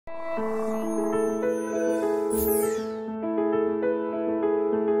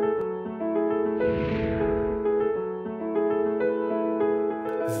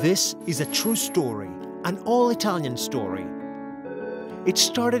This is a true story, an all-Italian story. It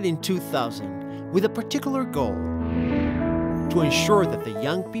started in 2000 with a particular goal: to ensure that the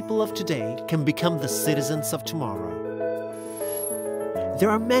young people of today can become the citizens of tomorrow.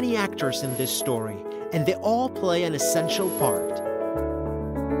 There are many actors in this story, and they all play an essential part.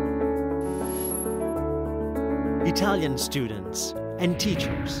 Italian students and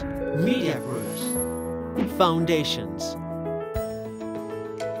teachers, media groups, foundations,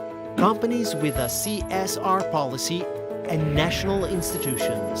 companies with a CSR policy, and national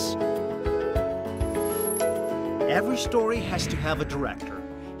institutions. Every story has to have a director.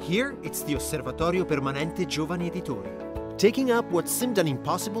 Here, it's the Osservatorio Permanente Giovani-Editori. Taking up what seemed an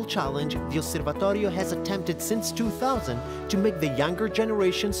impossible challenge, the Osservatorio has attempted since 2000 to make the younger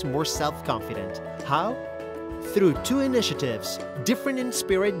generations more self-confident. How? Through two initiatives, different in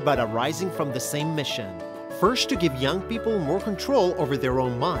spirit but arising from the same mission. First, to give young people more control over their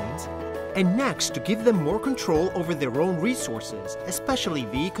own minds, and next, to give them more control over their own resources, especially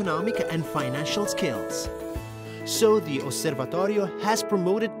the economic and financial skills. So the Osservatorio has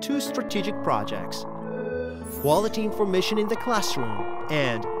promoted two strategic projects: Quality Information in the Classroom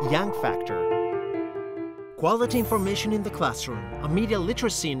and Young Factor. Quality Information in the Classroom, a media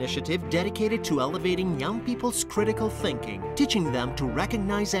literacy initiative dedicated to elevating young people's critical thinking, teaching them to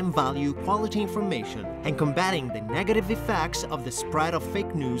recognize and value quality information, and combating the negative effects of the spread of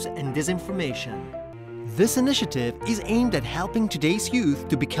fake news and disinformation. This initiative is aimed at helping today's youth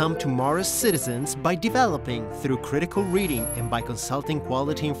to become tomorrow's citizens by developing, through critical reading and by consulting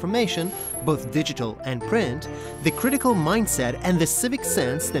quality information, both digital and print, the critical mindset and the civic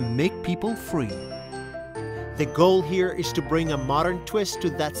sense that make people free. The goal here is to bring a modern twist to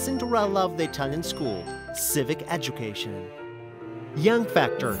that Cinderella of the Italian school: civic education. Young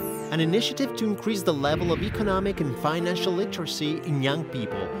Factor, an initiative to increase the level of economic and financial literacy in young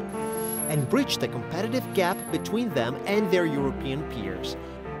people and bridge the competitive gap between them and their European peers.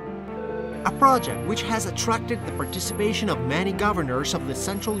 A project which has attracted the participation of many governors of the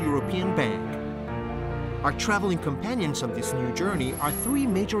Central European Bank. Our traveling companions on this new journey are three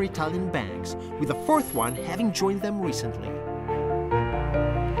major Italian banks, with a fourth one having joined them recently.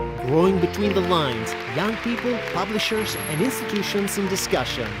 Growing between the lines, young people, publishers, and institutions in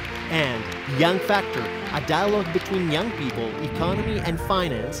discussion. And Young Factor, a dialogue between young people, economy, and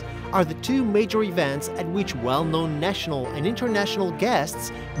finance, are the two major events at which well-known national and international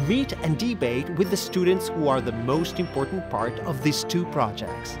guests meet and debate with the students who are the most important part of these two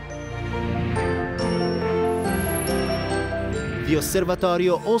projects. The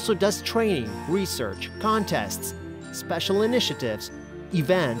Osservatorio also does training, research, contests, special initiatives,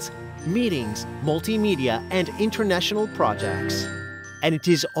 events, meetings, multimedia, and international projects. And it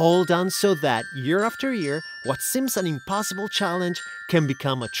is all done so that, year after year, what seems an impossible challenge can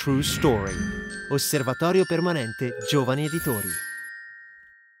become a true story. Osservatorio Permanente Giovani-Editori.